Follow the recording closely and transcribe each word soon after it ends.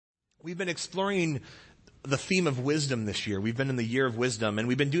We've been exploring the theme of wisdom this year. We've been in the year of wisdom, and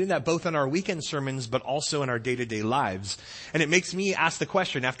we've been doing that both in our weekend sermons, but also in our day-to-day lives. And it makes me ask the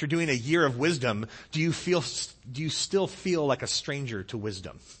question, after doing a year of wisdom, do you still feel like a stranger to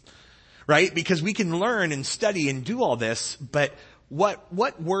wisdom? Right? Because we can learn and study and do all this, but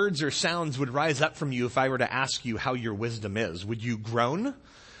what words or sounds would rise up from you if I were to ask you how your wisdom is? Would you groan?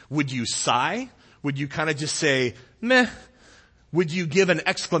 Would you sigh? Would you kind of just say, meh? Would you give an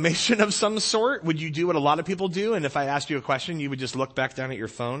exclamation of some sort? Would you do what a lot of people do? And if I asked you a question, you would just look back down at your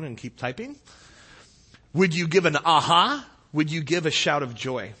phone and keep typing? Would you give an aha? Would you give a shout of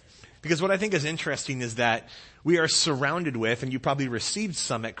joy? Because what I think is interesting is that we are surrounded with, and you probably received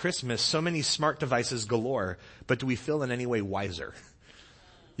some at Christmas, so many smart devices galore, but do we feel in any way wiser?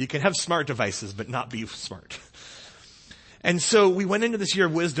 You can have smart devices, but not be smart. And so we went into this year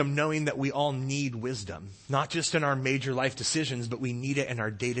of wisdom knowing that we all need wisdom, not just in our major life decisions, but we need it in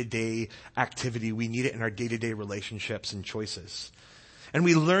our day-to-day activity. We need it in our day-to-day relationships and choices. And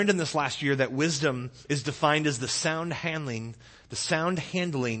we learned in this last year that wisdom is defined as the sound handling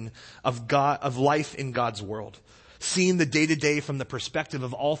of God, of life in God's world. Seeing the day-to-day from the perspective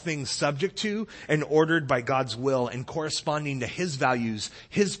of all things subject to and ordered by God's will and corresponding to His values,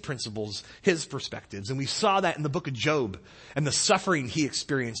 His principles, His perspectives. And we saw that in the book of Job and the suffering he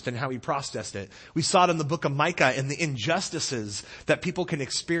experienced and how he processed it. We saw it in the book of Micah and the injustices that people can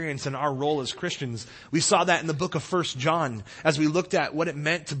experience in our role as Christians. We saw that in the book of 1 John as we looked at what it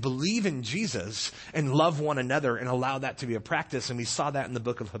meant to believe in Jesus and love one another and allow that to be a practice. And we saw that in the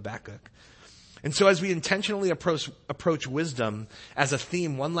book of Habakkuk. And so as we intentionally approach wisdom as a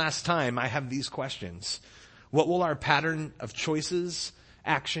theme one last time, I have these questions. What will our pattern of choices,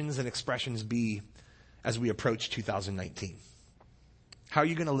 actions, and expressions be as we approach 2019? How are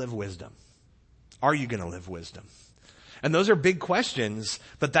you going to live wisdom? Are you going to live wisdom? And those are big questions,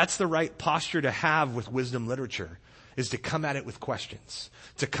 but that's the right posture to have with wisdom literature, is to come at it with questions,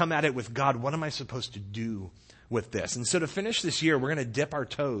 to come at it with, God, what am I supposed to do with this? And so to finish this year, we're going to dip our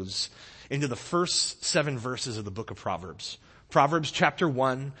toes into the first 7 verses of the book of Proverbs. Proverbs chapter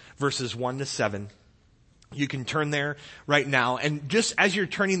 1, verses 1 to 7. You can turn there right now. And just as you're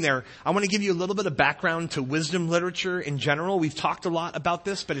turning there, I want to give you a little bit of background to wisdom literature in general. We've talked a lot about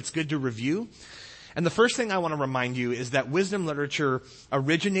this, but it's good to review. And the first thing I want to remind you is that wisdom literature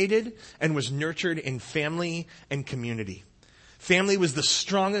originated and was nurtured in family and community. Family was the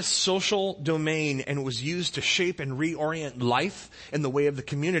strongest social domain and was used to shape and reorient life in the way of the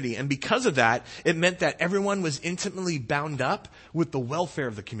community. And because of that, it meant that everyone was intimately bound up with the welfare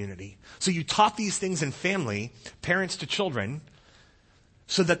of the community. So you taught these things in family, parents to children,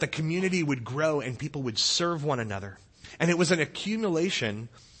 so that the community would grow and people would serve one another. And it was an accumulation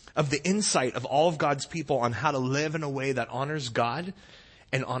of the insight of all of God's people on how to live in a way that honors God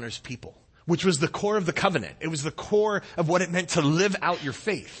and honors people, which was the core of the covenant. It was the core of what it meant to live out your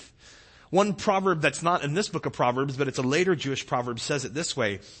faith. One proverb that's not in this book of Proverbs, but it's a later Jewish proverb, says it this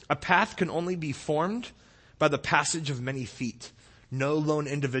way: a path can only be formed by the passage of many feet. No lone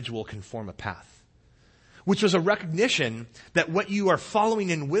individual can form a path. Which was a recognition that what you are following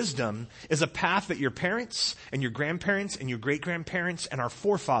in wisdom is a path that your parents and your grandparents and your great-grandparents and our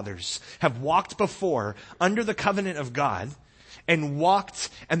forefathers have walked before under the covenant of God, and walked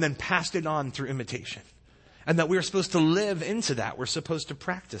and then passed it on through imitation. And that we're supposed to live into that. We're supposed to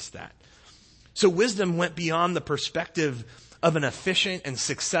practice that. So wisdom went beyond the perspective of an efficient and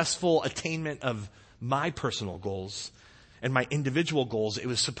successful attainment of my personal goals and my individual goals. It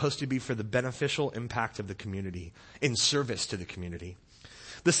was supposed to be for the beneficial impact of the community, in service to the community.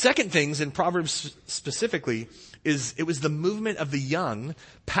 The second things in Proverbs specifically is it was the movement of the young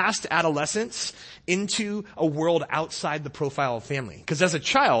past adolescence into a world outside the profile of family. Because as a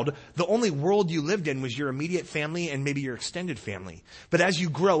child, the only world you lived in was your immediate family and maybe your extended family. But as you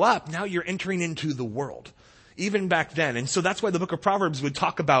grow up, now you're entering into the world, even back then. And so that's why the book of Proverbs would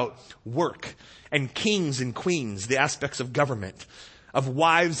talk about work and kings and queens, the aspects of government, of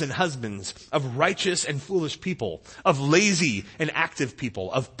wives and husbands, of righteous and foolish people, of lazy and active people,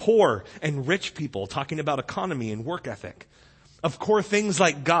 of poor and rich people, talking about economy and work ethic, of core things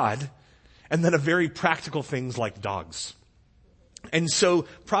like God, and then of very practical things like dogs. And so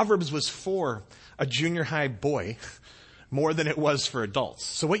Proverbs was for a junior high boy more than it was for adults.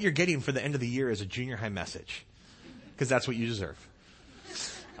 So what you're getting for the end of the year is a junior high message, because that's what you deserve.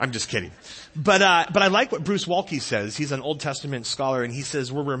 I'm just kidding. But I like what Bruce Waltke says. He's an Old Testament scholar, and he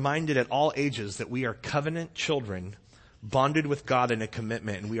says, we're reminded at all ages that we are covenant children, bonded with God in a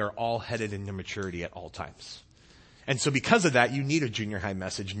commitment, and we are all headed into maturity at all times. And so because of that, you need a junior high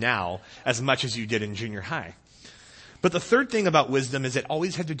message now as much as you did in junior high. But the third thing about wisdom is it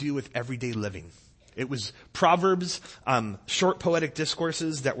always had to do with everyday living. It was Proverbs, short poetic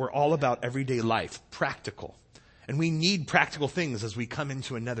discourses that were all about everyday life, practical. And we need practical things as we come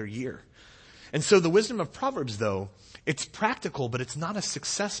into another year. And so the wisdom of Proverbs, though, it's practical, but it's not a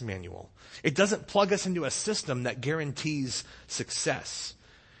success manual. It doesn't plug us into a system that guarantees success.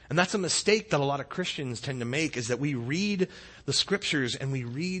 And that's a mistake that a lot of Christians tend to make, is that we read the scriptures and we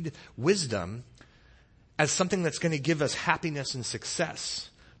read wisdom as something that's going to give us happiness and success.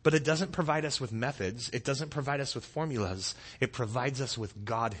 But it doesn't provide us with methods. It doesn't provide us with formulas. It provides us with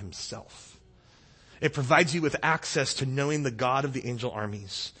God himself. It provides you with access to knowing the God of the angel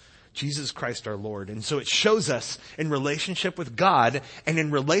armies, Jesus Christ our Lord. And so it shows us in relationship with God and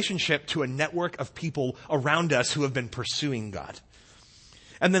in relationship to a network of people around us who have been pursuing God.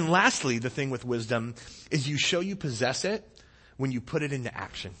 And then lastly, the thing with wisdom is you show you possess it when you put it into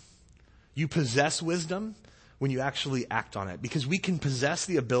action. You possess wisdom when you actually act on it, because we can possess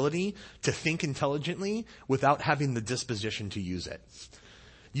the ability to think intelligently without having the disposition to use it.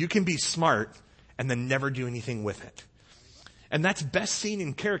 You can be smart and then never do anything with it. And that's best seen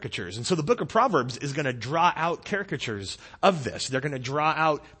in caricatures. And so the book of Proverbs is going to draw out caricatures of this. They're going to draw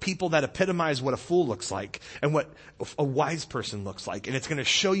out people that epitomize what a fool looks like and what a wise person looks like. And it's going to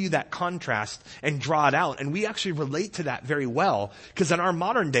show you that contrast and draw it out. And we actually relate to that very well, because in our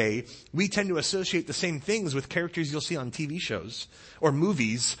modern day, we tend to associate the same things with characters you'll see on TV shows or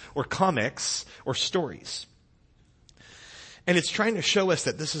movies or comics or stories. And it's trying to show us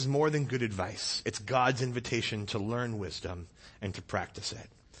that this is more than good advice. It's God's invitation to learn wisdom and to practice it.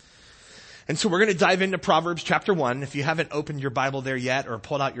 And so we're going to dive into Proverbs chapter 1. If you haven't opened your Bible there yet or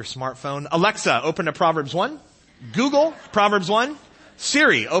pulled out your smartphone, Alexa, open to Proverbs 1. Google, Proverbs 1.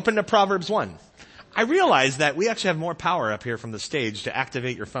 Siri, open to Proverbs 1. I realize that we actually have more power up here from the stage to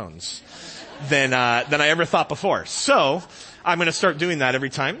activate your phones than I ever thought before. So I'm going to start doing that every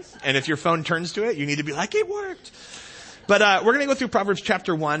time. And if your phone turns to it, you need to be like, it worked. But we're going to go through Proverbs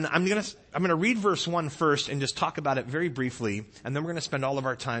chapter 1. I'm going to read verse 1 first and just talk about it very briefly, and then we're going to spend all of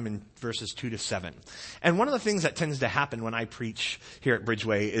our time in verses 2 to 7. And one of the things that tends to happen when I preach here at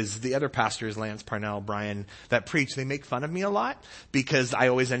Bridgeway is the other pastors, Lance, Parnell, Brian, that preach, they make fun of me a lot because I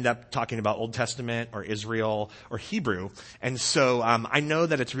always end up talking about Old Testament or Israel or Hebrew. And so I know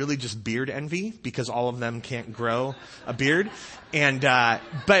that it's really just beard envy because all of them can't grow a beard. And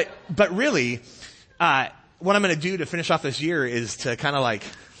but really what I'm going to do to finish off this year is to kind of like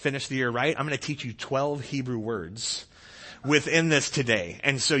finish the year right. I'm going to teach you 12 Hebrew words within this today.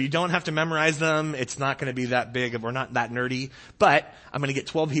 And so you don't have to memorize them. It's not going to be that big. We're not that nerdy. But I'm going to get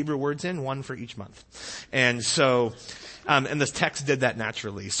 12 Hebrew words in, one for each month. And so, and this text did that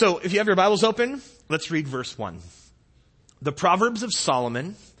naturally. So if you have your Bibles open, let's read verse 1. The Proverbs of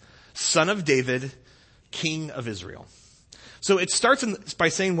Solomon, son of David, king of Israel. So it starts by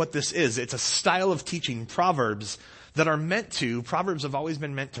saying what this is. It's a style of teaching, Proverbs, that are Proverbs have always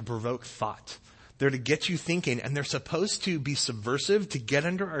been meant to provoke thought. They're to get you thinking, and they're supposed to be subversive, to get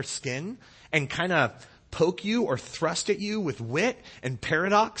under our skin and kind of poke you or thrust at you with wit and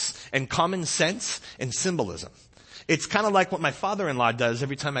paradox and common sense and symbolism. It's kind of like what my father-in-law does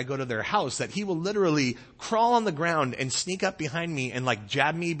every time I go to their house, that he will literally crawl on the ground and sneak up behind me and like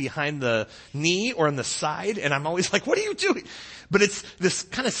jab me behind the knee or on the side. And I'm always like, what are you doing? But it's this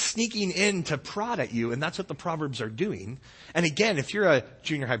kind of sneaking in to prod at you. And that's what the Proverbs are doing. And again, if you're a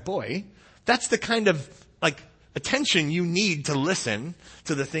junior high boy, that's the kind of like attention you need to listen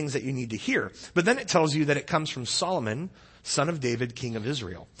to the things that you need to hear. But then it tells you that it comes from Solomon, son of David, king of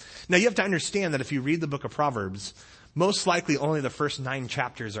Israel. Now you have to understand that if you read the book of Proverbs, most likely only the first 9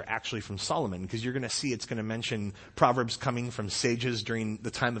 chapters are actually from Solomon, because you're going to see it's going to mention Proverbs coming from sages during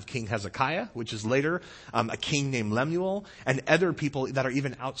the time of King Hezekiah, which is later, a king named Lemuel, and other people that are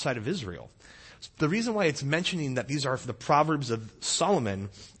even outside of Israel. The reason why it's mentioning that these are the Proverbs of Solomon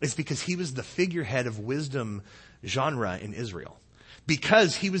is because he was the figurehead of wisdom genre in Israel.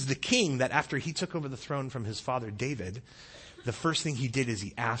 Because he was the king that after he took over the throne from his father David, the first thing he did is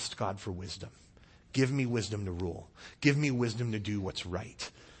he asked God for wisdom. Give me wisdom to rule. Give me wisdom to do what's right.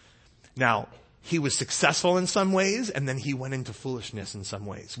 Now, he was successful in some ways, and then he went into foolishness in some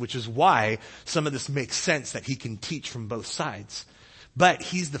ways, which is why some of this makes sense that he can teach from both sides. But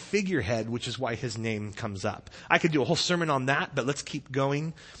he's the figurehead, which is why his name comes up. I could do a whole sermon on that, but let's keep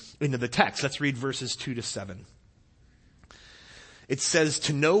going into the text. Let's read verses 2 to 7. It says,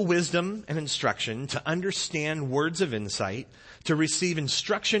 to know wisdom and instruction, to understand words of insight, to receive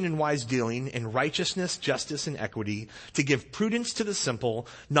instruction in wise dealing, in righteousness, justice, and equity, to give prudence to the simple,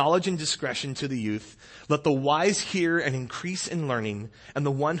 knowledge and discretion to the youth. Let the wise hear and increase in learning, and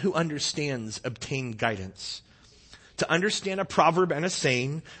the one who understands obtain guidance. To understand a proverb and a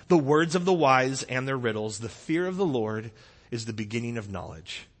saying, the words of the wise and their riddles, the fear of the Lord is the beginning of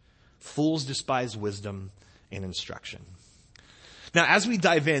knowledge. Fools despise wisdom and instruction. Now, as we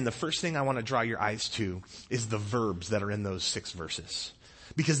dive in, the first thing I want to draw your eyes to is the verbs that are in those 6 verses.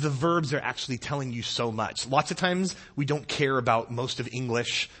 Because the verbs are actually telling you so much. Lots of times we don't care about most of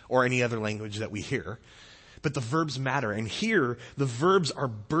English or any other language that we hear. But the verbs matter. And here, the verbs are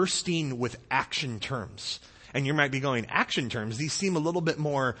bursting with action terms. And you might be going, action terms? These seem a little bit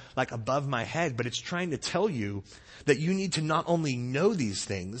more like above my head. But it's trying to tell you that you need to not only know these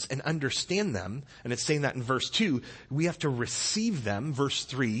things and understand them, and it's saying that in verse 2, we have to receive them, verse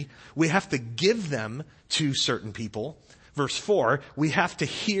 3, we have to give them to certain people, verse 4, we have to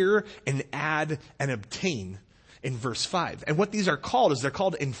hear and add and obtain in verse 5. And what these are called is they're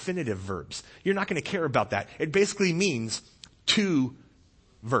called infinitive verbs. You're not going to care about that. It basically means to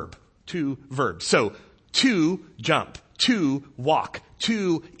verb, to verbs. So, to jump, to walk,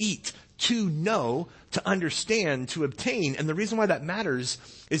 to eat, to know, to understand, to obtain. And the reason why that matters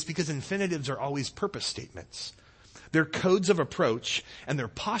is because infinitives are always purpose statements. They're codes of approach and they're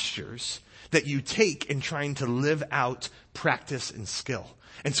postures that you take in trying to live out practice and skill.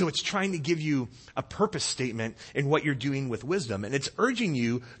 And so it's trying to give you a purpose statement in what you're doing with wisdom. And it's urging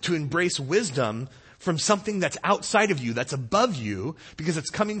you to embrace wisdom from something that's outside of you, that's above you, because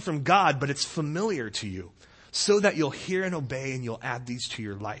it's coming from God, but it's familiar to you, so that you'll hear and obey and you'll add these to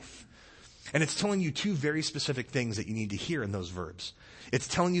your life. And it's telling you 2 very specific things that you need to hear in those verbs. It's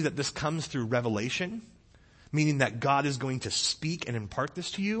telling you that this comes through revelation, meaning that God is going to speak and impart this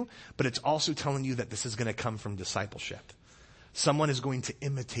to you, but it's also telling you that this is going to come from discipleship. Someone is going to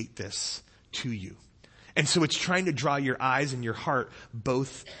imitate this to you. And so it's trying to draw your eyes and your heart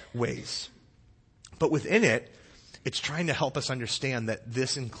both ways. But within it, it's trying to help us understand that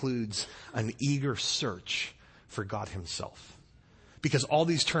this includes an eager search for God himself. Because all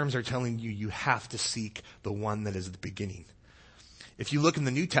these terms are telling you you have to seek the one that is the beginning. If you look in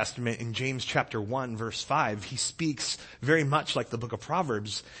the New Testament in James chapter 1 verse 5, he speaks very much like the book of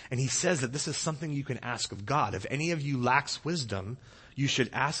Proverbs, and he says that this is something you can ask of God. If any of you lacks wisdom, you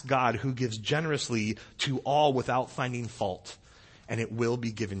should ask God, who gives generously to all without finding fault, and it will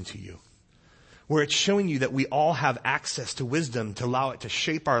be given to you. Where it's showing you that we all have access to wisdom to allow it to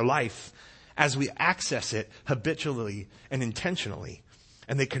shape our life as we access it habitually and intentionally.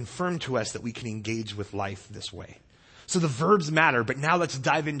 And they confirm to us that we can engage with life this way. So the verbs matter, but now let's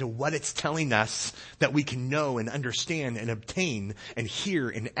dive into what it's telling us that we can know and understand and obtain and hear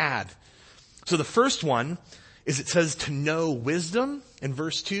and add. So the first one is it says to know wisdom in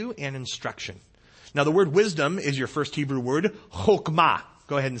verse 2 and instruction. Now the word wisdom is your first Hebrew word, chokmah.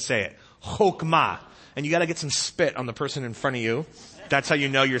 Go ahead and say it. Chokmah. And you got to get some spit on the person in front of you. That's how you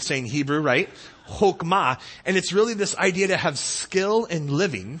know you're saying Hebrew, right? Chokmah. And it's really this idea to have skill in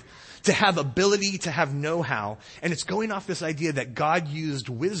living, to have ability, to have know-how. And it's going off this idea that God used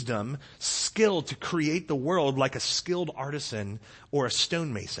wisdom, skill to create the world like a skilled artisan or a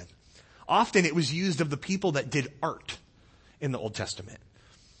stonemason. Often it was used of the people that did art in the Old Testament.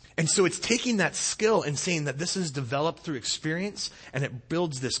 And so it's taking that skill and saying that this is developed through experience and it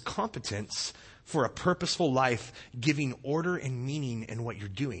builds this competence for a purposeful life, giving order and meaning in what you're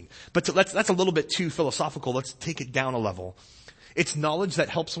doing. But that's a little bit too philosophical. Let's take it down a level. It's knowledge that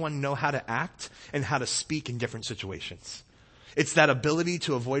helps one know how to act and how to speak in different situations. It's that ability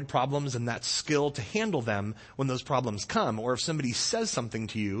to avoid problems and that skill to handle them when those problems come. Or if somebody says something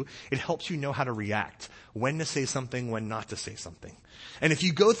to you, it helps you know how to react, when to say something, when not to say something. And if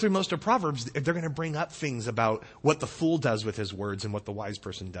you go through most of Proverbs, they're going to bring up things about what the fool does with his words and what the wise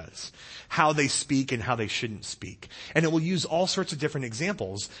person does, how they speak and how they shouldn't speak. And it will use all sorts of different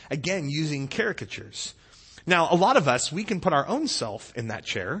examples, again, using caricatures. Now, a lot of us, we can put our own self in that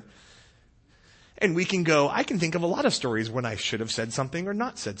chair. And we can go, I can think of a lot of stories when I should have said something or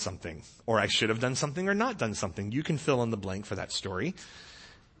not said something. Or I should have done something or not done something. You can fill in the blank for that story.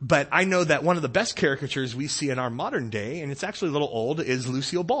 But I know that one of the best caricatures we see in our modern day, and it's actually a little old, is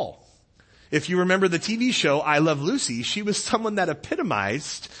Lucille Ball. If you remember the TV show I Love Lucy, she was someone that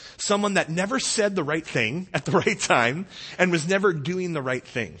epitomized someone that never said the right thing at the right time and was never doing the right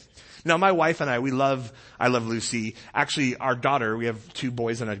thing. Now, my wife and I love I Love Lucy. Actually, our daughter, we have 2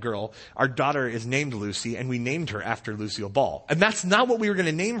 boys and a girl. Our daughter is named Lucy, and we named her after Lucille Ball. And that's not what we were going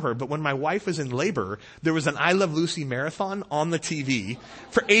to name her, but when my wife was in labor, there was an I Love Lucy marathon on the TV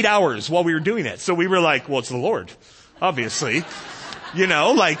for 8 hours while we were doing it. So we were like, well, it's the Lord, obviously. You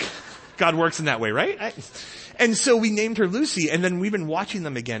know, like, God works in that way, right? And so we named her Lucy, and then we've been watching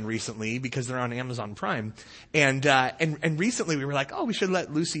them again recently because they're on Amazon Prime. And recently we were like, oh, we should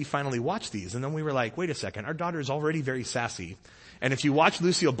let Lucy finally watch these. And then we were like, wait a second, our daughter is already very sassy. And if you watch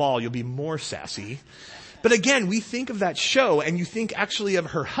Lucille Ball, you'll be more sassy. But again, we think of that show, and you think actually of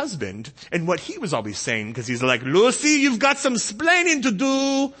her husband and what he was always saying, because he's like, Lucy, you've got some splaining to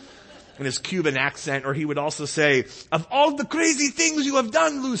do. In his Cuban accent, or he would also say, of all the crazy things you have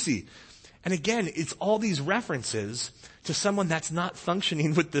done, Lucy. And again, it's all these references to someone that's not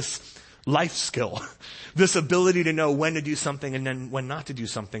functioning with this life skill, this ability to know when to do something and then when not to do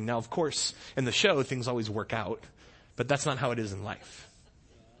something. Now, of course, in the show, things always work out, but that's not how it is in life.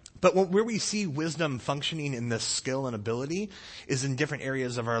 But where we see wisdom functioning in this skill and ability is in different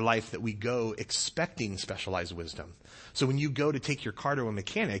areas of our life that we go expecting specialized wisdom. So when you go to take your car to a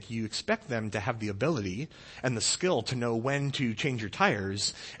mechanic, you expect them to have the ability and the skill to know when to change your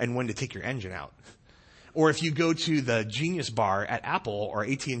tires and when to take your engine out. Or if you go to the Genius Bar at Apple or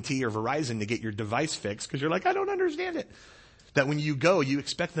AT&T or Verizon to get your device fixed because you're like, I don't understand it. That when you go, you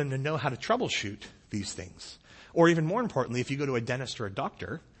expect them to know how to troubleshoot these things. Or even more importantly, if you go to a dentist or a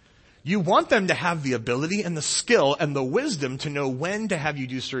doctor, you want them to have the ability and the skill and the wisdom to know when to have you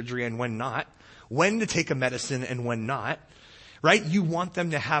do surgery and when not, when to take a medicine and when not, right? You want them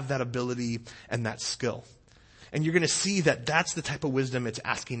to have that ability and that skill. And you're going to see that that's the type of wisdom it's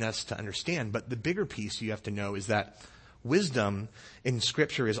asking us to understand. But the bigger piece you have to know is that wisdom in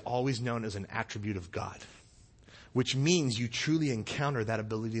Scripture is always known as an attribute of God, which means you truly encounter that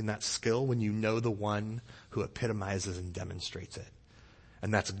ability and that skill when you know the one who epitomizes and demonstrates it.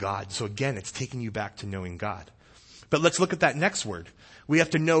 And that's God. So again, it's taking you back to knowing God. But let's look at that next word. We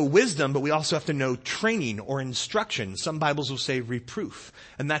have to know wisdom, but we also have to know training or instruction. Some Bibles will say reproof.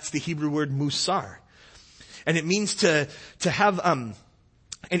 And that's the Hebrew word musar. And it means to have, and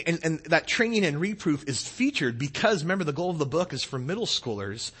that training and reproof is featured because, remember, the goal of the book is for middle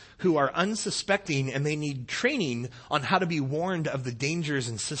schoolers who are unsuspecting and they need training on how to be warned of the dangers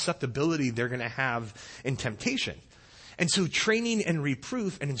and susceptibility they're going to have in temptation. And so training and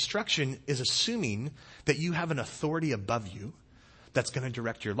reproof and instruction is assuming that you have an authority above you that's going to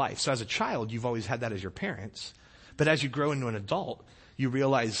direct your life. So as a child, you've always had that as your parents. But as you grow into an adult, you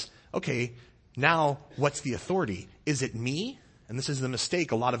realize, okay, now what's the authority? Is it me? And this is the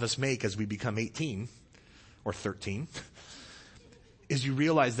mistake a lot of us make as we become 18 or 13, is you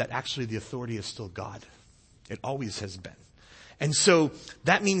realize that actually the authority is still God. It always has been. And so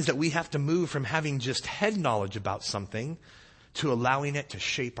that means that we have to move from having just head knowledge about something to allowing it to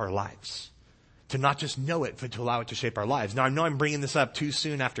shape our lives. To not just know it, but to allow it to shape our lives. Now, I know I'm bringing this up too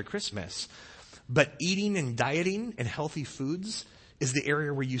soon after Christmas, but eating and dieting and healthy foods is the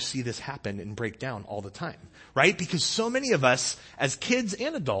area where you see this happen and break down all the time, right? Because so many of us, as kids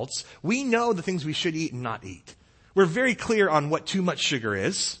and adults, we know the things we should eat and not eat. We're very clear on what too much sugar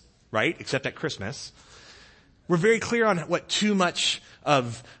is, right? Except at Christmas. We're very clear on what too much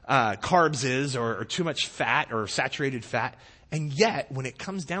of carbs is or too much fat or saturated fat. And yet, when it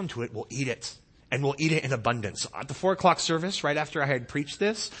comes down to it, we'll eat it. And we'll eat it in abundance. At the 4:00 service, right after I had preached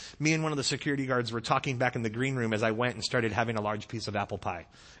this, me and one of the security guards were talking back in the green room as I went and started having a large piece of apple pie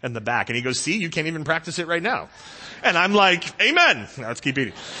in the back. And he goes, see, you can't even practice it right now. And I'm like, amen. Now let's keep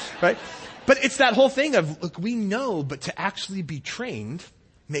eating, right? But it's that whole thing of, look, we know, but to actually be trained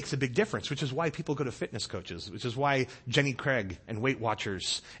makes a big difference, which is why people go to fitness coaches, which is why Jenny Craig and Weight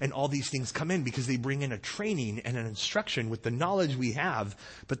Watchers and all these things come in, because they bring in a training and an instruction with the knowledge we have,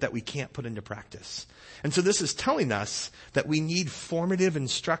 but that we can't put into practice. And so this is telling us that we need formative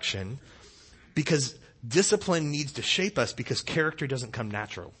instruction because discipline needs to shape us because character doesn't come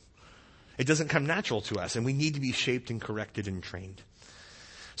natural. It doesn't come natural to us, and we need to be shaped and corrected and trained.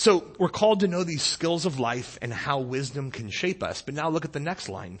 So we're called to know these skills of life and how wisdom can shape us. But now look at the next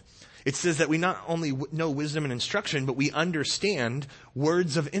line. It says that we not only know wisdom and instruction, but we understand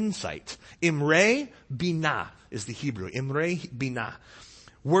words of insight. Imre binah is the Hebrew. Imre binah.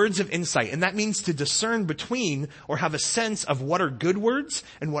 Words of insight. And that means to discern between or have a sense of what are good words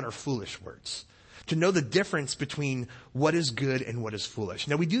and what are foolish words. To know the difference between what is good and what is foolish.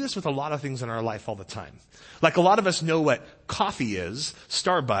 Now, we do this with a lot of things in our life all the time. Like a lot of us know what coffee is,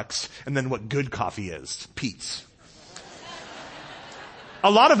 Starbucks, and then what good coffee is, Peet's.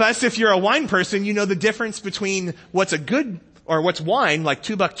 A lot of us, if you're a wine person, you know the difference between what's a good or what's wine, like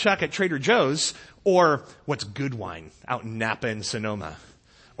 $2 Chuck at Trader Joe's, or what's good wine out in Napa and Sonoma,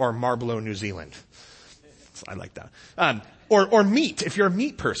 or Marlborough, New Zealand. So I like that. Or meat, if you're a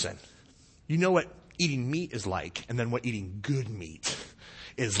meat person. You know what eating meat is like, and then what eating good meat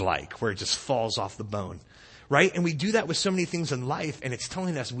is like, where it just falls off the bone, right? And we do that with so many things in life, and it's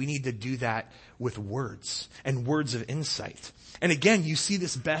telling us we need to do that with words and words of insight. And again, you see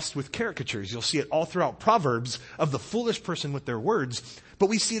this best with caricatures. You'll see it all throughout Proverbs of the foolish person with their words, but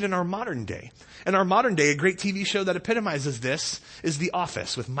we see it in our modern day. In our modern day, a great TV show that epitomizes this is The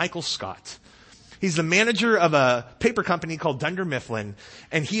Office with Michael Scott. He's the manager of a paper company called Dunder Mifflin,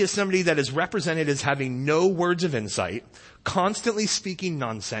 and he is somebody that is represented as having no words of insight, constantly speaking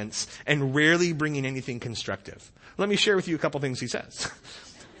nonsense, and rarely bringing anything constructive. Let me share with you a couple things he says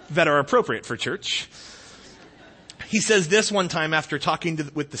that are appropriate for church. He says this one time after talking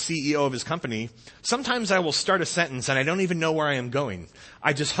with the CEO of his company: "Sometimes I will start a sentence and I don't even know where I am going.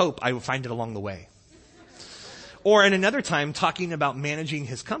 I just hope I will find it along the way." Or in another time, talking about managing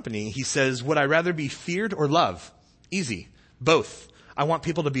his company, he says, "Would I rather be feared or loved? Easy. Both. I want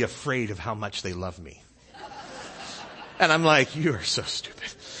people to be afraid of how much they love me." And I'm like, you are so stupid.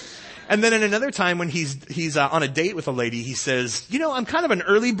 And then in another time when he's on a date with a lady, he says, "I'm kind of an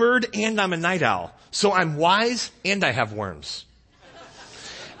early bird and I'm a night owl. So I'm wise and I have worms."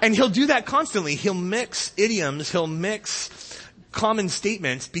 And he'll do that constantly. He'll mix idioms. He'll mix common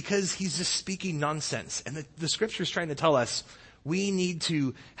statements because he's just speaking nonsense. And the scripture is trying to tell us we need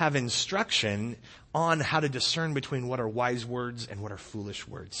to have instruction on how to discern between what are wise words and what are foolish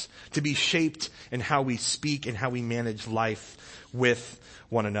words, to be shaped in how we speak and how we manage life with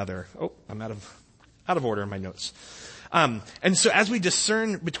one another. Oh, I'm out of order in my notes. And so as we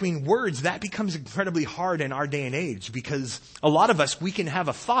discern between words, that becomes incredibly hard in our day and age, because a lot of us, we can have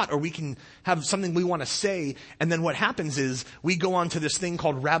a thought or we can have something we want to say, and then what happens is we go on to this thing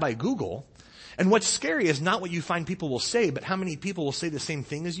called Rabbi Google, and what's scary is not what you find people will say, but how many people will say the same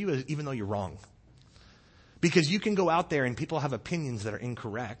thing as you, even though you're wrong. Because you can go out there and people have opinions that are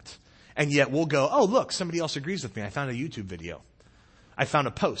incorrect, and yet we'll go, "Oh, look, somebody else agrees with me. I found a YouTube video. I found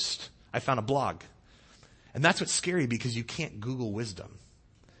a post. I found a blog." And that's what's scary, because you can't Google wisdom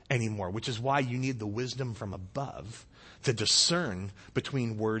anymore, which is why you need the wisdom from above to discern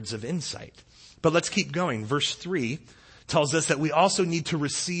between words of insight. But let's keep going. Verse 3 tells us that we also need to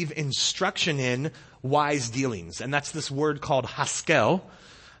receive instruction in wise dealings. And that's this word called haskel,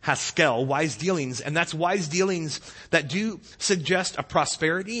 wise dealings. And that's wise dealings that do suggest a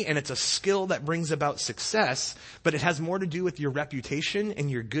prosperity, and it's a skill that brings about success, but it has more to do with your reputation and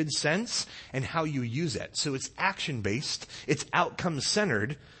your good sense and how you use it. So it's action-based, it's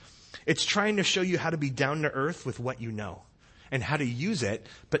outcome-centered. It's trying to show you how to be down to earth with what you know and how to use it,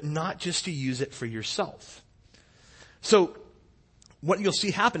 but not just to use it for yourself. So what you'll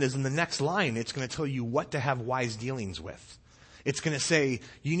see happen is in the next line, it's going to tell you what to have wise dealings with. It's going to say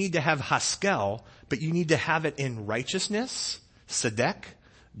you need to have haskel, but you need to have it in righteousness, tzedek,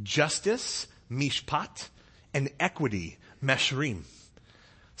 justice, mishpat, and equity, meshrim.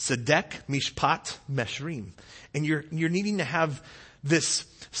 Tzedek, mishpat, meshrim. And you're needing to have this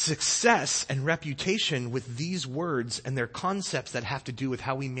success and reputation with these words and their concepts that have to do with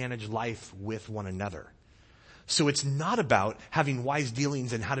how we manage life with one another. So it's not about having wise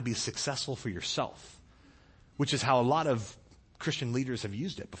dealings and how to be successful for yourself, which is how a lot of Christian leaders have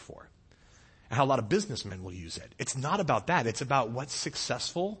used it before, and how a lot of businessmen will use it. It's not about that. It's about what's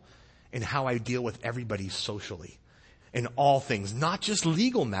successful and how I deal with everybody socially in all things, not just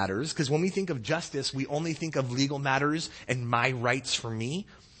legal matters, because when we think of justice, we only think of legal matters and my rights for me,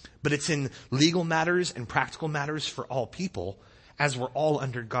 but it's in legal matters and practical matters for all people, as we're all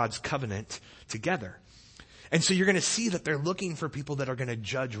under God's covenant together. And so you're going to see that they're looking for people that are going to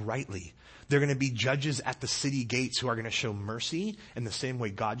judge rightly. They're going to be judges at the city gates who are going to show mercy in the same way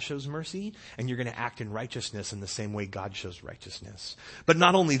God shows mercy. And you're going to act in righteousness in the same way God shows righteousness. But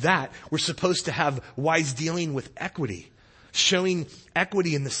not only that, we're supposed to have wise dealing with equity, showing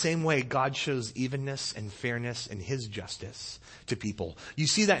equity in the same way God shows evenness and fairness and his justice to people. You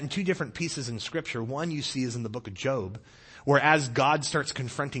see that in two different pieces in Scripture. One you see is in the book of Job, where as God starts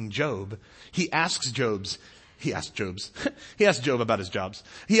confronting Job, he asks Job about his jobs.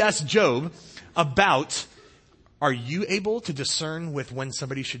 He asked Job about, are you able to discern with when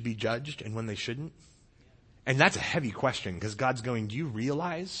somebody should be judged and when they shouldn't? And that's a heavy question, because God's going, do you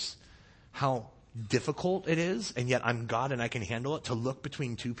realize how difficult it is? And yet I'm God and I can handle it, to look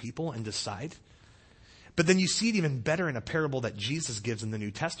between two people and decide. But then you see it even better in a parable that Jesus gives in the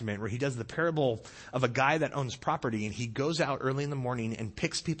New Testament, where he does the parable of a guy that owns property, and he goes out early in the morning and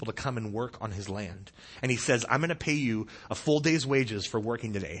picks people to come and work on his land. And he says, I'm going to pay you a full day's wages for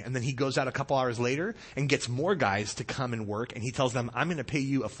working today. And then he goes out a couple hours later and gets more guys to come and work. And he tells them, I'm going to pay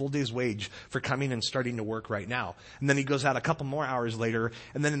you a full day's wage for coming and starting to work right now. And then he goes out a couple more hours later.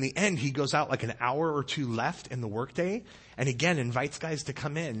 And then in the end, he goes out like an hour or two left in the workday, and again invites guys to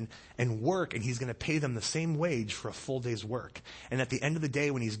come in and work, and he's going to pay them the the same wage for a full day's work. And at the end of the day,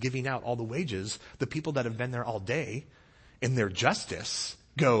 when he's giving out all the wages, the people that have been there all day, in their justice,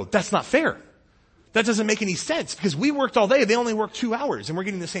 go, that's not fair. That doesn't make any sense because we worked all day. They only worked 2 hours and we're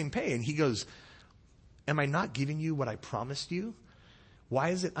getting the same pay. And he goes, am I not giving you what I promised you? Why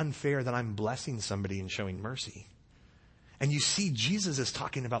is it unfair that I'm blessing somebody and showing mercy? And you see, Jesus is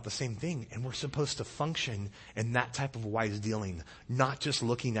talking about the same thing, and we're supposed to function in that type of wise dealing, not just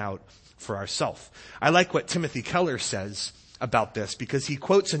looking out for ourselves. I like what Timothy Keller says about this because he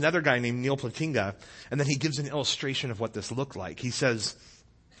quotes another guy named Neil Platinga, and then he gives an illustration of what this looked like. He says,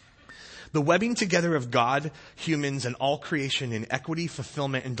 the webbing together of God, humans, and all creation in equity,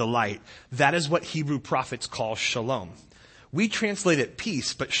 fulfillment, and delight, that is what Hebrew prophets call shalom. We translate it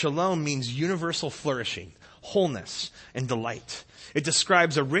peace, but shalom means universal flourishing, wholeness, and delight. It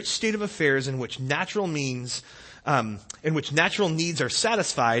describes a rich state of affairs in which natural needs are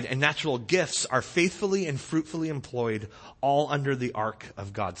satisfied and natural gifts are faithfully and fruitfully employed, all under the arc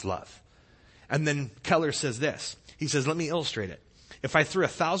of God's love. And then Keller says this. He says, let me illustrate it. If I threw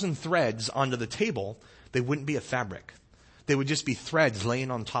 1,000 threads onto the table, they wouldn't be a fabric. They would just be threads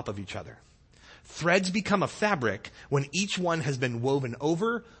laying on top of each other. Threads become a fabric when each one has been woven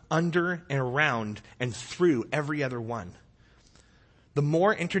over, under, and around, and through every other one. The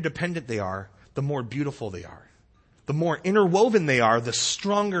more interdependent they are, the more beautiful they are. The more interwoven they are, the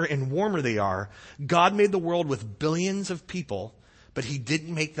stronger and warmer they are. God made the world with billions of people, but he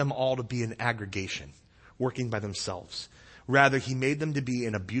didn't make them all to be an aggregation, working by themselves. Rather, he made them to be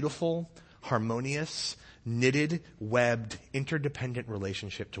in a beautiful, harmonious, knitted, webbed, interdependent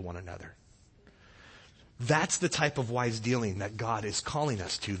relationship to one another. That's the type of wise dealing that God is calling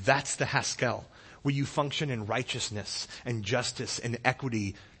us to. That's the Haskell, where you function in righteousness and justice and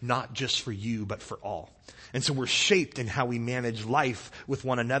equity, not just for you, but for all. And so we're shaped in how we manage life with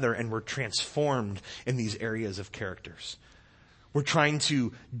one another, and we're transformed in these areas of characters. We're trying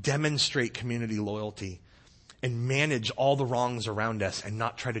to demonstrate community loyalty and manage all the wrongs around us and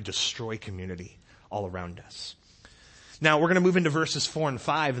not try to destroy community all around us. Now, we're going to move into verses 4 and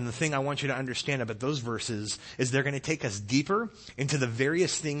 5, and the thing I want you to understand about those verses is they're going to take us deeper into the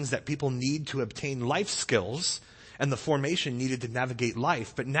various things that people need to obtain life skills and the formation needed to navigate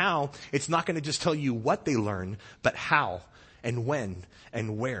life. But now, it's not going to just tell you what they learn, but how and when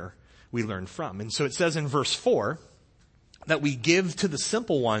and where we learn from. And so it says in verse 4 that we give to the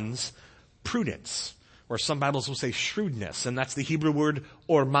simple ones prudence, or some Bibles will say shrewdness, and that's the Hebrew word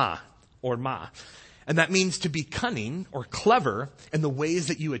orma. And that means to be cunning or clever in the ways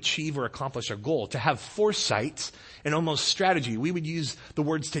that you achieve or accomplish a goal, to have foresight and almost strategy. We would use the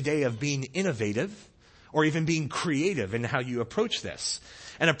words today of being innovative or even being creative in how you approach this.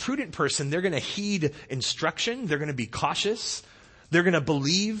 And a prudent person, they're going to heed instruction. They're going to be cautious. They're going to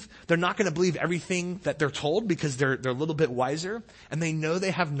believe. They're not going to believe everything that they're told because they're a little bit wiser. And they know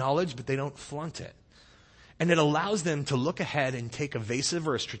they have knowledge, but they don't flaunt it. And it allows them to look ahead and take evasive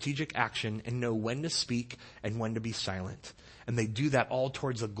or a strategic action and know when to speak and when to be silent. And they do that all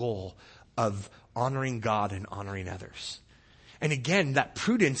towards a goal of honoring God and honoring others. And again, that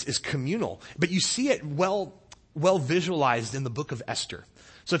prudence is communal, but you see it well visualized in the book of Esther.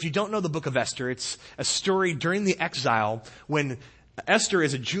 So if you don't know the book of Esther, it's a story during the exile when Esther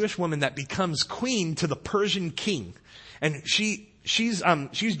is a Jewish woman that becomes queen to the Persian king. And she's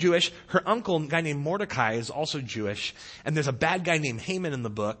Jewish. Her uncle, a guy named Mordecai, is also Jewish. And there's a bad guy named Haman in the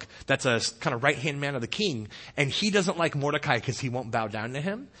book that's a kind of right-hand man of the king. And he doesn't like Mordecai because he won't bow down to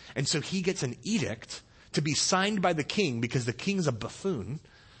him. And so he gets an edict to be signed by the king, because the king's a buffoon,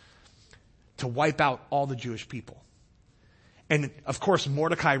 to wipe out all the Jewish people. And of course,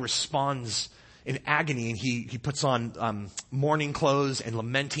 Mordecai responds in agony, and he puts on mourning clothes and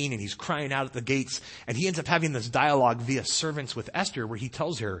lamenting, and he's crying out at the gates. And he ends up having this dialogue via servants with Esther, where he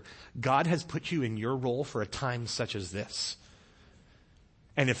tells her, God has put you in your role for a time such as this.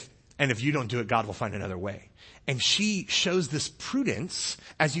 And if you don't do it, God will find another way. And she shows this prudence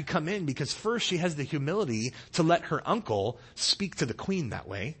as you come in, because first she has the humility to let her uncle speak to the queen that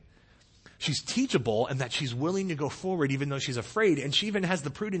way. She's teachable, and that she's willing to go forward even though she's afraid. And she even has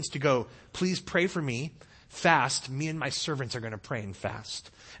the prudence to go, please pray for me, fast. Me and my servants are going to pray and fast.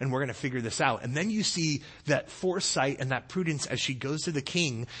 And we're going to figure this out. And then you see that foresight and that prudence as she goes to the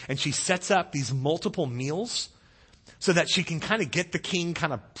king, and she sets up these multiple meals so that she can kind of get the king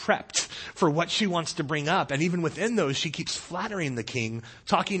kind of prepped for what she wants to bring up. And even within those, she keeps flattering the king,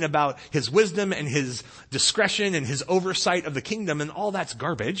 talking about his wisdom and his discretion and his oversight of the kingdom, and all that's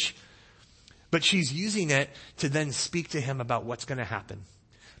garbage. But she's using it to then speak to him about what's going to happen.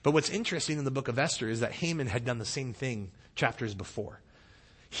 But what's interesting in the book of Esther is that Haman had done the same thing chapters before.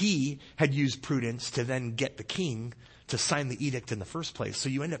 He had used prudence to then get the king to sign the edict in the first place. So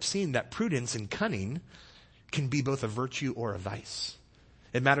you end up seeing that prudence and cunning can be both a virtue or a vice.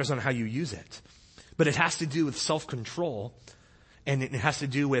 It matters on how you use it. But it has to do with self-control, and it has to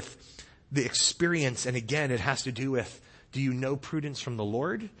do with the experience. And again, it has to do with, do you know prudence from the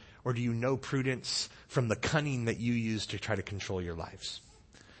Lord, or do you know prudence from the cunning that you use to try to control your lives?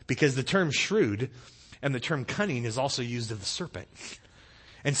 Because the term shrewd and the term cunning is also used of the serpent.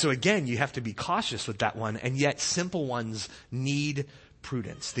 And so again, you have to be cautious with that one, and yet simple ones need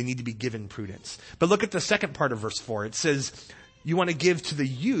prudence. They need to be given prudence. But look at the second part of verse 4. It says, you want to give to the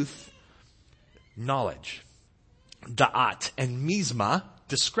youth knowledge, da'at, and mizma,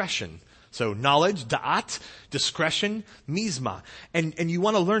 discretion. So knowledge, da'at, discretion, mizma. And you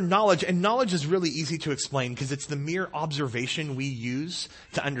want to learn knowledge, and knowledge is really easy to explain because it's the mere observation we use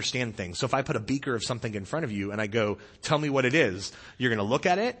to understand things. So if I put a beaker of something in front of you and I go, tell me what it is, you're going to look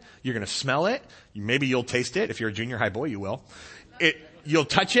at it, you're going to smell it, maybe you'll taste it. If you're a junior high boy, you will. You'll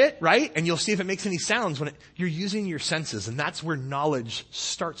touch it, right? And you'll see if it makes any sounds you're using your senses. And that's where knowledge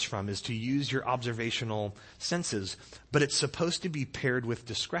starts from, is to use your observational senses. But it's supposed to be paired with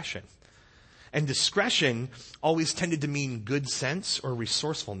discretion. And discretion always tended to mean good sense or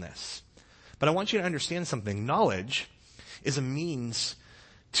resourcefulness. But I want you to understand something. Knowledge is a means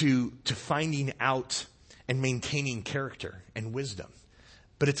to finding out and maintaining character and wisdom.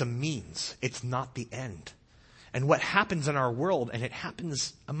 But it's a means. It's not the end. And what happens in our world, and it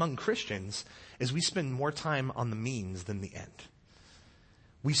happens among Christians, is we spend more time on the means than the end.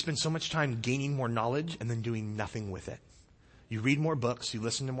 We spend so much time gaining more knowledge and then doing nothing with it. You read more books, you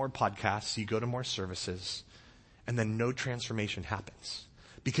listen to more podcasts, you go to more services, and then no transformation happens.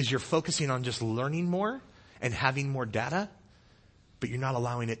 Because you're focusing on just learning more and having more data, but you're not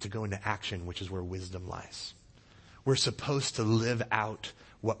allowing it to go into action, which is where wisdom lies. We're supposed to live out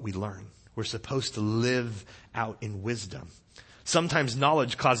what we learn. We're supposed to live out in wisdom. Sometimes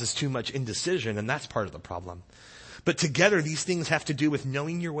knowledge causes too much indecision, and that's part of the problem. But together, these things have to do with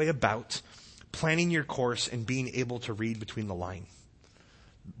knowing your way about, planning your course, and being able to read between the lines.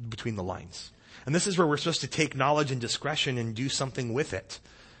 And this is where we're supposed to take knowledge and discretion and do something with it.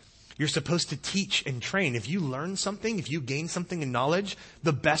 You're supposed to teach and train. If you learn something, if you gain something in knowledge,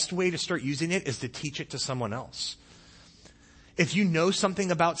 the best way to start using it is to teach it to someone else. If you know something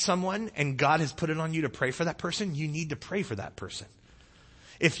about someone and God has put it on you to pray for that person, you need to pray for that person.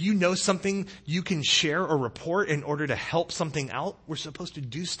 If you know something you can share or report in order to help something out, we're supposed to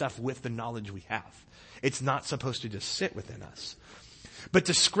do stuff with the knowledge we have. It's not supposed to just sit within us. But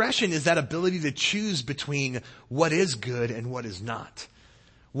discretion is that ability to choose between what is good and what is not.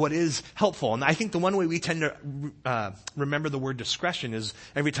 What is helpful. And I think the one way we tend to remember the word discretion is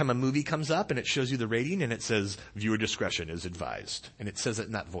every time a movie comes up and it shows you the rating and it says, viewer discretion is advised. And it says it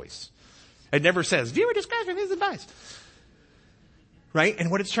in that voice. It never says, viewer discretion is advised. Right?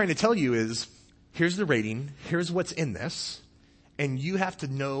 And what it's trying to tell you is, here's the rating, here's what's in this, and you have to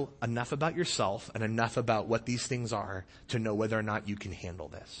know enough about yourself and enough about what these things are to know whether or not you can handle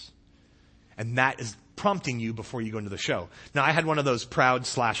this. And that is prompting you before you go into the show. Now, I had one of those proud /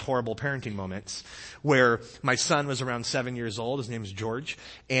 horrible parenting moments where my son was around 7 years old. His name is George.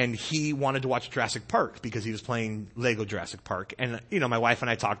 And he wanted to watch Jurassic Park because he was playing Lego Jurassic Park. And, my wife and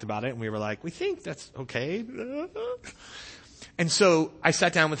I talked about it and we were like, we think that's okay. And so I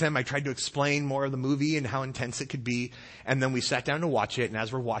sat down with him. I tried to explain more of the movie and how intense it could be. And then we sat down to watch it. And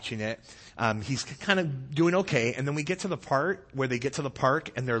as we're watching it, he's kind of doing okay. And then we get to the part where they get to the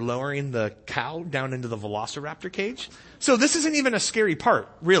park and they're lowering the cow down into the velociraptor cage. So this isn't even a scary part,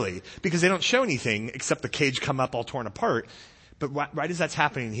 really, because they don't show anything except the cage come up all torn apart. But right as that's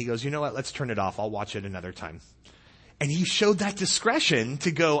happening, he goes, you know what? Let's turn it off. I'll watch it another time. And he showed that discretion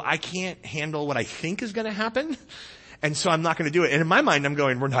to go, I can't handle what I think is going to happen. And so I'm not going to do it. And in my mind, I'm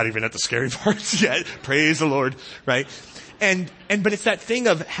going, we're not even at the scary parts yet. Praise the Lord, right? But it's that thing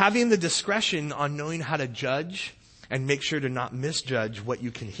of having the discretion on knowing how to judge and make sure to not misjudge what you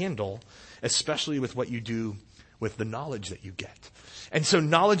can handle, especially with what you do with the knowledge that you get. And so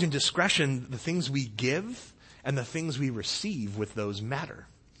knowledge and discretion, the things we give and the things we receive with those matter.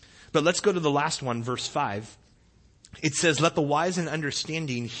 But let's go to the last one, verse 5. It says, let the wise and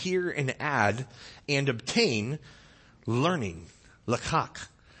understanding hear and add and obtain learning. Lakak.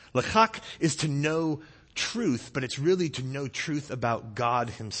 Lakak is to know truth, but it's really to know truth about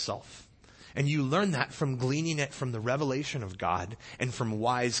God himself. And you learn that from gleaning it from the revelation of God and from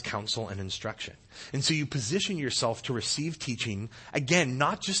wise counsel and instruction. And so you position yourself to receive teaching, again,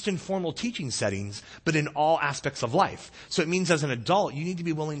 not just in formal teaching settings, but in all aspects of life. So it means as an adult, you need to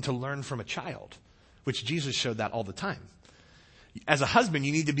be willing to learn from a child, which Jesus showed that all the time. As a husband,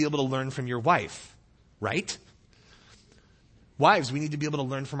 you need to be able to learn from your wife, right? Wives, we need to be able to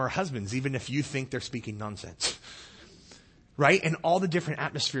learn from our husbands, even if you think they're speaking nonsense. Right? And all the different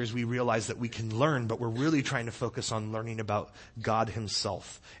atmospheres we realize that we can learn, but we're really trying to focus on learning about God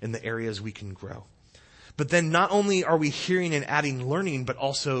himself in the areas we can grow. But then not only are we hearing and adding learning, but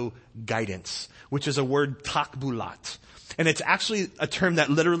also guidance, which is a word takbulat. And it's actually a term that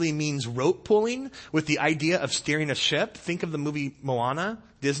literally means rope pulling with the idea of steering a ship. Think of the movie Moana,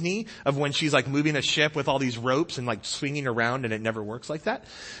 Disney, of when she's like moving a ship with all these ropes and like swinging around, and it never works like that,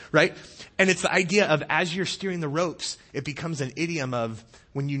 right? And it's the idea of as you're steering the ropes, it becomes an idiom of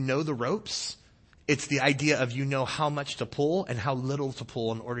when you know the ropes, it's the idea of you know how much to pull and how little to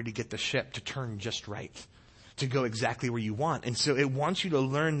pull in order to get the ship to turn just right, to go exactly where you want. And so it wants you to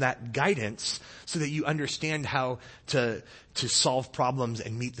learn that guidance so that you understand how to solve problems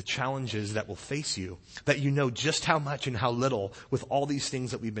and meet the challenges that will face you, that you know just how much and how little with all these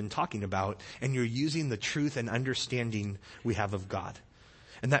things that we've been talking about, and you're using the truth and understanding we have of God.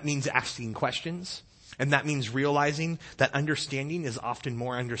 And that means asking questions. And that means realizing that understanding is often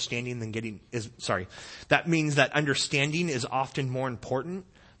more understanding than that means that understanding is often more important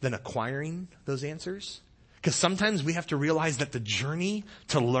than acquiring those answers. Because sometimes we have to realize that the journey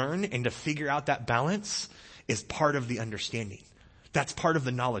to learn and to figure out that balance is part of the understanding. That's part of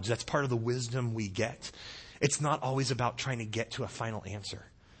the knowledge. That's part of the wisdom we get. It's not always about trying to get to a final answer,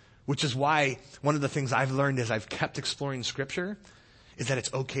 which is why one of the things I've learned as I've kept exploring Scripture is that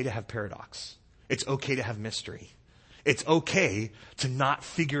it's okay to have paradox. It's okay to have mystery. It's okay to not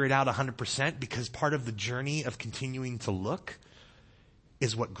figure it out 100% because part of the journey of continuing to look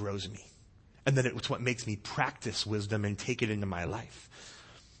is what grows me. And then it's what makes me practice wisdom and take it into my life.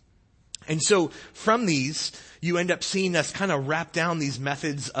 And so from these, you end up seeing us kind of wrap down these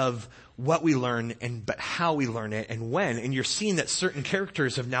methods of what we learn but how we learn it and when. And you're seeing that certain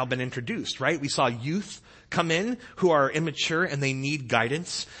characters have now been introduced, right? We saw youth come in who are immature and they need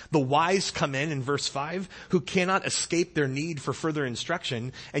guidance. The wise come in verse 5 who cannot escape their need for further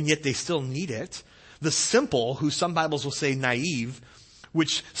instruction and yet they still need it. The simple, who some Bibles will say naive,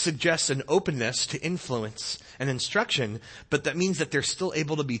 which suggests an openness to influence and instruction, but that means that they're still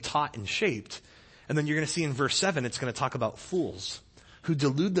able to be taught and shaped. And then you're going to see in verse 7, it's going to talk about fools who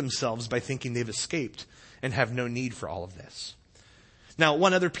delude themselves by thinking they've escaped and have no need for all of this. Now,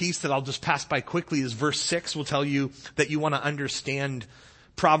 one other piece that I'll just pass by quickly is verse 6 will tell you that you want to understand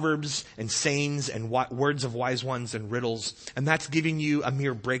proverbs and sayings and words of wise ones and riddles. And that's giving you a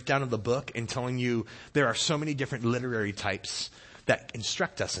mere breakdown of the book and telling you there are so many different literary types that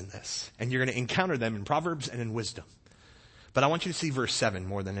instruct us in this. And you're going to encounter them in Proverbs and in wisdom. But I want you to see verse 7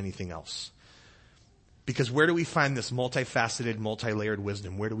 more than anything else. Because where do we find this multifaceted, multi-layered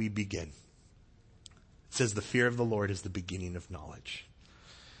wisdom? Where do we begin? It says the fear of the Lord is the beginning of knowledge.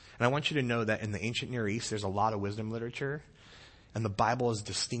 And I want you to know that in the ancient Near East, there's a lot of wisdom literature. And the Bible is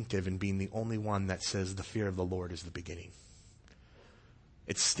distinctive in being the only one that says the fear of the Lord is the beginning.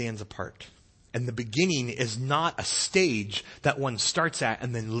 It stands apart. And the beginning is not a stage that one starts at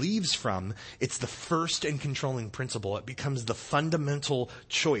and then leaves from. It's the first and controlling principle. It becomes the fundamental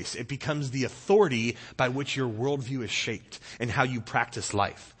choice. It becomes the authority by which your worldview is shaped and how you practice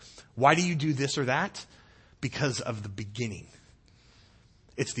life. Why do you do this or that? Because of the beginning.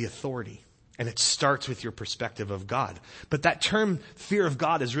 It's the authority. And it starts with your perspective of God. But that term, fear of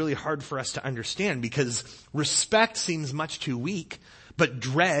God, is really hard for us to understand because respect seems much too weak. But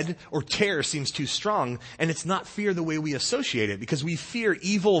dread or terror seems too strong, and it's not fear the way we associate it, because we fear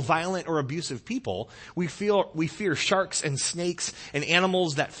evil, violent, or abusive people. We fear sharks and snakes and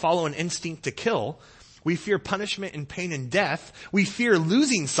animals that follow an instinct to kill. We fear punishment and pain and death. We fear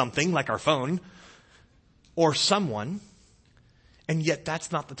losing something like our phone or someone, and yet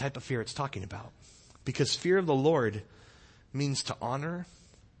that's not the type of fear it's talking about. Because fear of the Lord means to honor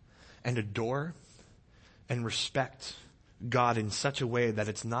and adore and respect God in such a way that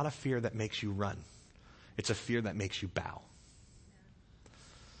it's not a fear that makes you run. It's a fear that makes you bow.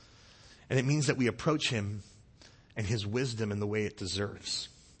 And it means that we approach him and his wisdom in the way it deserves.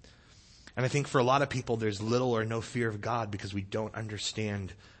 And I think for a lot of people, there's little or no fear of God because we don't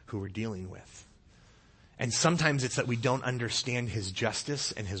understand who we're dealing with. And sometimes it's that we don't understand his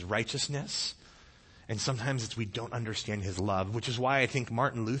justice and his righteousness. And sometimes it's we don't understand his love, which is why I think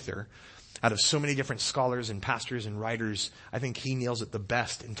Martin Luther, out of so many different scholars and pastors and writers, I think he nails it the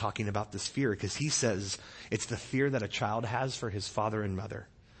best in talking about this fear, because he says it's the fear that a child has for his father and mother.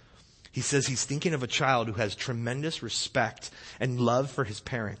 He says he's thinking of a child who has tremendous respect and love for his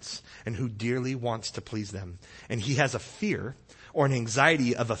parents and who dearly wants to please them. And he has a fear or an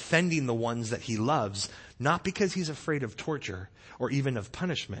anxiety of offending the ones that he loves, not because he's afraid of torture or even of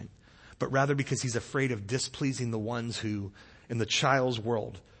punishment, but rather because he's afraid of displeasing the ones who, in the child's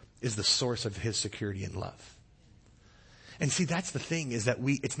world, is the source of his security and love. And see, that's the thing, is that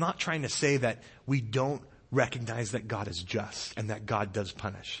it's not trying to say that we don't recognize that God is just and that God does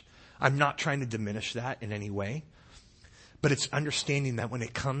punish. I'm not trying to diminish that in any way. But it's understanding that when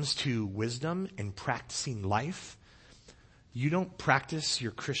it comes to wisdom and practicing life, you don't practice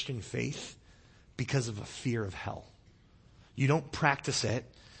your Christian faith because of a fear of hell. You don't practice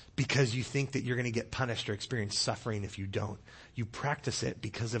it because you think that you're going to get punished or experience suffering if you don't. You practice it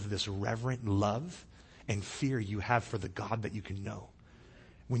because of this reverent love and fear you have for the God that you can know.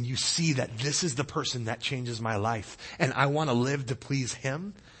 When you see that this is the person that changes my life and I want to live to please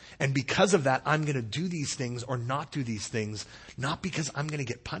him, and because of that, I'm going to do these things or not do these things, not because I'm going to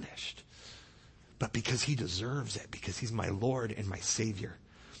get punished, but because he deserves it, because he's my Lord and my Savior.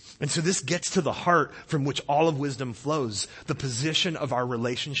 And so this gets to the heart from which all of wisdom flows, the position of our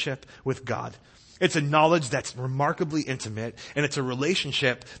relationship with God. It's a knowledge that's remarkably intimate, and it's a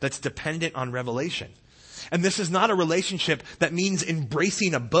relationship that's dependent on revelation. And this is not a relationship that means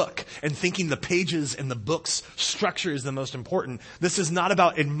embracing a book and thinking the pages and the book's structure is the most important. This is not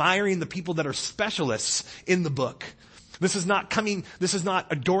about admiring the people that are specialists in the book. This is not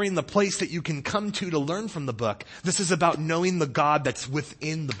adoring the place that you can come to learn from the book. This is about knowing the God that's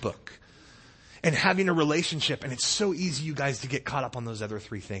within the book and having a relationship. And it's so easy, you guys, to get caught up on those other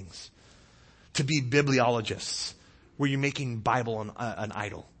three things. To be bibliologists, where you're making Bible an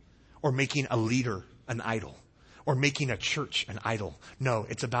idol, or making a leader an idol, or making a church an idol. No,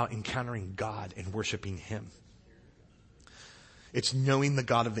 it's about encountering God and worshiping him. It's knowing the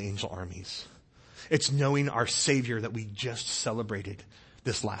God of the angel armies. It's knowing our Savior that we just celebrated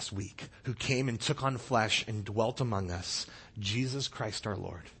this last week, who came and took on flesh and dwelt among us, Jesus Christ our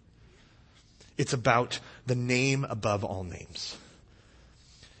Lord. It's about the name above all names.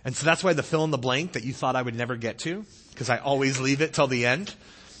 And so that's why the fill in the blank that you thought I would never get to, because I always leave it till the end,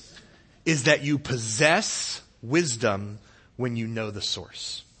 is that you possess wisdom when you know the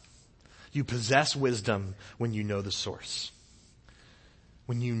source. You possess wisdom when you know the source.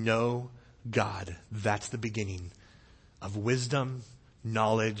 When you know God, that's the beginning of wisdom,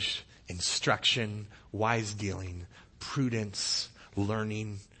 knowledge, instruction, wise dealing, prudence,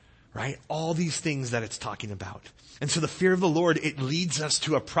 learning, right? All these things that it's talking about. And so the fear of the Lord, it leads us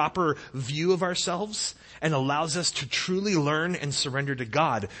to a proper view of ourselves and allows us to truly learn and surrender to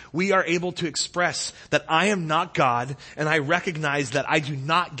God. We are able to express that I am not God, and I recognize that I do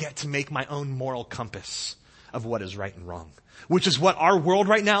not get to make my own moral compass of what is right and wrong, which is what our world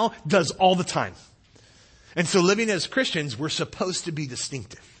right now does all the time. And so living as Christians, we're supposed to be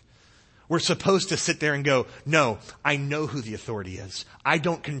distinctive. We're supposed to sit there and go, no, I know who the authority is. I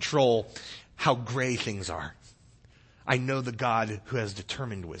don't control how gray things are. I know the God who has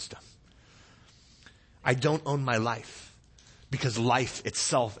determined wisdom. I don't own my life because life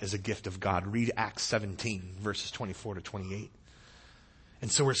itself is a gift of God. Read Acts 17, verses 24 to 28.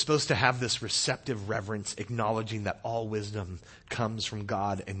 And so we're supposed to have this receptive reverence, acknowledging that all wisdom comes from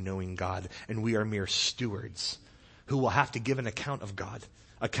God and knowing God. And we are mere stewards who will have to give an account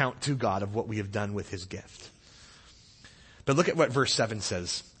to God of what we have done with his gift. But look at what verse 7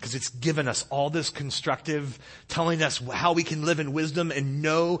 says, because it's given us all this constructive, telling us how we can live in wisdom and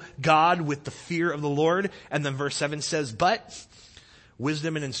know God with the fear of the Lord. And then verse 7 says, but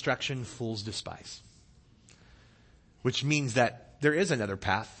wisdom and instruction fools despise. Which means that there is another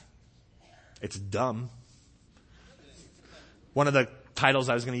path. It's dumb. One of the titles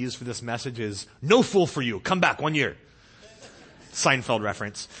I was going to use for this message is, No Fool for You, Come Back 1 year. Seinfeld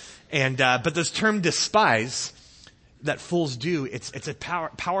reference. And but this term despise that fools do, it's a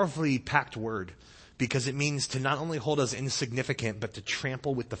powerfully packed word, because it means to not only hold us insignificant, but to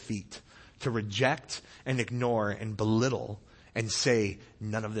trample with the feet, to reject and ignore and belittle and say,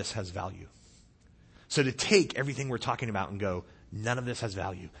 none of this has value. So to take everything we're talking about and go, none of this has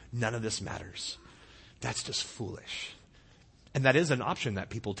value, none of this matters, that's just foolish. And that is an option that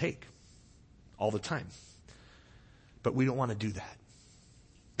people take all the time. But we don't want to do that,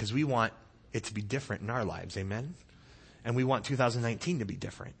 because we want it to be different in our lives. Amen? And we want 2019 to be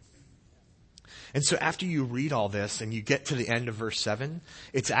different. And so after you read all this and you get to the end of verse 7,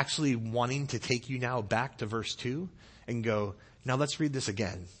 it's actually wanting to take you now back to verse 2 and go, now let's read this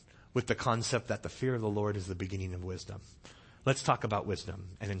again with the concept that the fear of the Lord is the beginning of wisdom. Let's talk about wisdom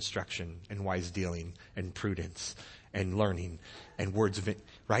and instruction and wise dealing and prudence and learning and words of it,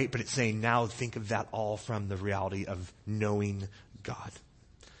 right? But it's saying now think of that all from the reality of knowing God.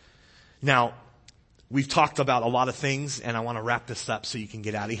 Now, We've talked about a lot of things, and I want to wrap this up so you can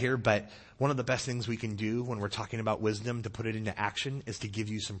get out of here, but one of the best things we can do when we're talking about wisdom to put it into action is to give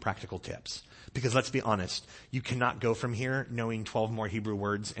you some practical tips. Because let's be honest, you cannot go from here knowing 12 more Hebrew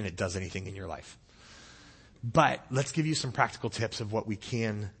words and it does anything in your life. But let's give you some practical tips of what we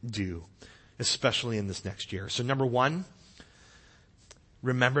can do, especially in this next year. So number one,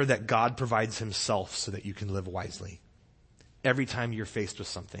 remember that God provides himself so that you can live wisely. Every time you're faced with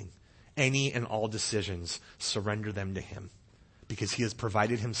something, any and all decisions, surrender them to him. Because he has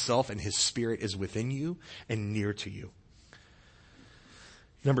provided himself and his Spirit is within you and near to you.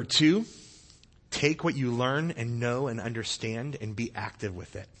 Number two, take what you learn and know and understand and be active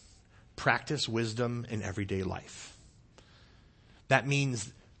with it. Practice wisdom in everyday life. That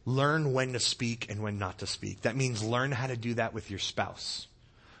means learn when to speak and when not to speak. That means learn how to do that with your spouse.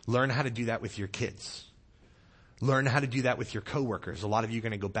 Learn how to do that with your kids. Learn how to do that with your coworkers. A lot of you are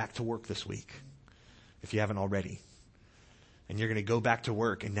going to go back to work this week, if you haven't already. And you're going to go back to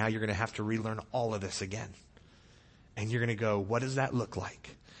work, and now you're going to have to relearn all of this again. And you're going to go, what does that look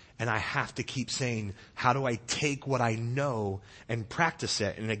like? And I have to keep saying, how do I take what I know and practice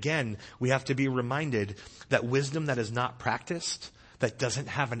it? And again, we have to be reminded that wisdom that is not practiced, that doesn't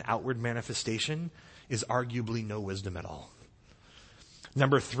have an outward manifestation, is arguably no wisdom at all.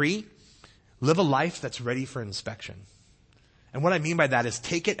 Number three, live a life that's ready for inspection. And what I mean by that is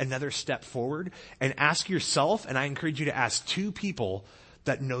take it another step forward and ask yourself, and I encourage you to ask two people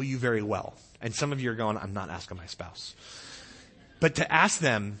that know you very well. And some of you are going, I'm not asking my spouse. But to ask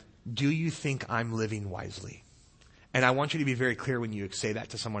them, do you think I'm living wisely? And I want you to be very clear when you say that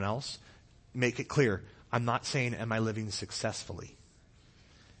to someone else. Make it clear. I'm not saying, am I living successfully?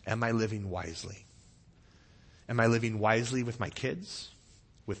 Am I living wisely? Am I living wisely with my kids,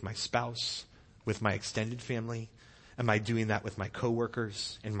 with my spouse, with my extended family? Am I doing that with my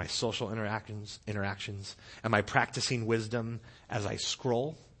coworkers in my social interactions? Am I practicing wisdom as I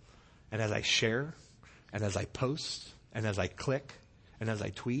scroll and as I share and as I post and as I click and as I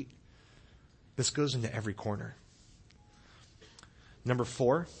tweet? This goes into every corner. Number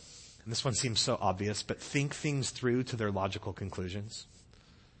four, and this one seems so obvious, but think things through to their logical conclusions.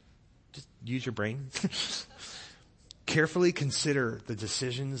 Just use your brain. Carefully consider the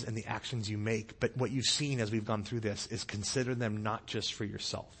decisions and the actions you make, but what you've seen as we've gone through this is consider them not just for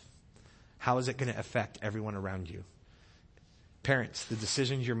yourself. How is it going to affect everyone around you? Parents, the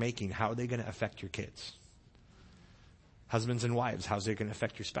decisions you're making, how are they going to affect your kids? Husbands and wives, how's it going to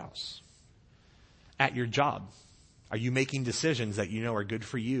affect your spouse? At your job, are you making decisions that you know are good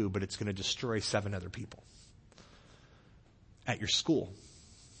for you, but it's going to destroy 7 other people? At your school,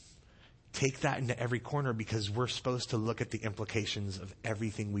 take that into every corner because we're supposed to look at the implications of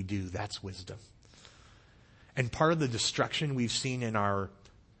everything we do. That's wisdom. And part of the destruction we've seen in our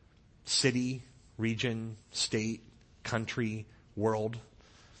city, region, state, country, world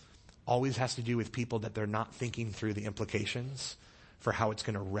always has to do with people that they're not thinking through the implications for how it's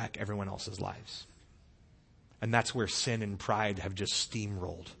going to wreck everyone else's lives. And that's where sin and pride have just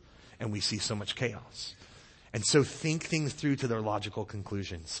steamrolled and we see so much chaos. And so think things through to their logical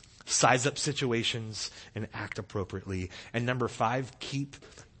conclusions. Size up situations and act appropriately. And number 5, keep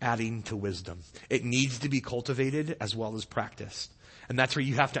adding to wisdom. It needs to be cultivated as well as practiced. And that's where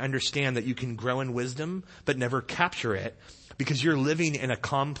you have to understand that you can grow in wisdom, but never capture it because you're living in a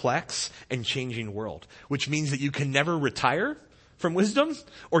complex and changing world, which means that you can never retire from wisdom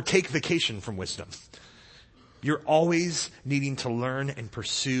or take vacation from wisdom. You're always needing to learn and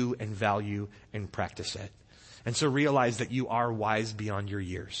pursue and value and practice it. And so realize that you are wise beyond your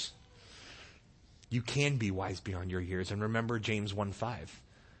years. You can be wise beyond your years. And remember James 1:5.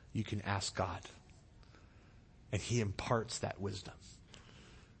 You can ask God. And he imparts that wisdom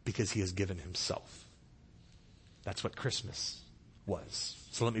because he has given himself. That's what Christmas was.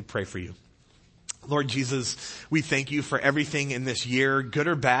 So let me pray for you. Lord Jesus, we thank you for everything in this year, good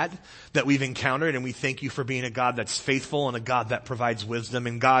or bad, that we've encountered. And we thank you for being a God that's faithful and a God that provides wisdom.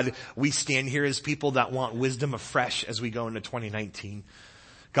 And God, we stand here as people that want wisdom afresh as we go into 2019.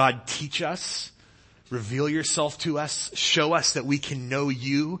 God, teach us, reveal yourself to us, show us that we can know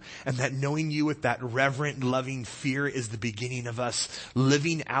you and that knowing you with that reverent, loving fear is the beginning of us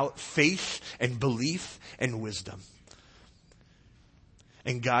living out faith and belief and wisdom.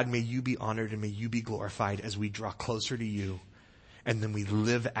 And God, may you be honored and may you be glorified as we draw closer to you and then we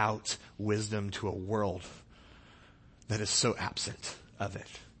live out wisdom to a world that is so absent of it.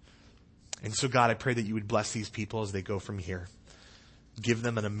 And so God, I pray that you would bless these people as they go from here. Give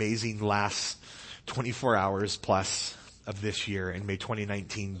them an amazing last 24 hours plus of this year, and may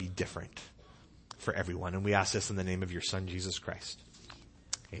 2019 be different for everyone. And we ask this in the name of your Son, Jesus Christ.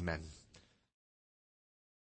 Amen.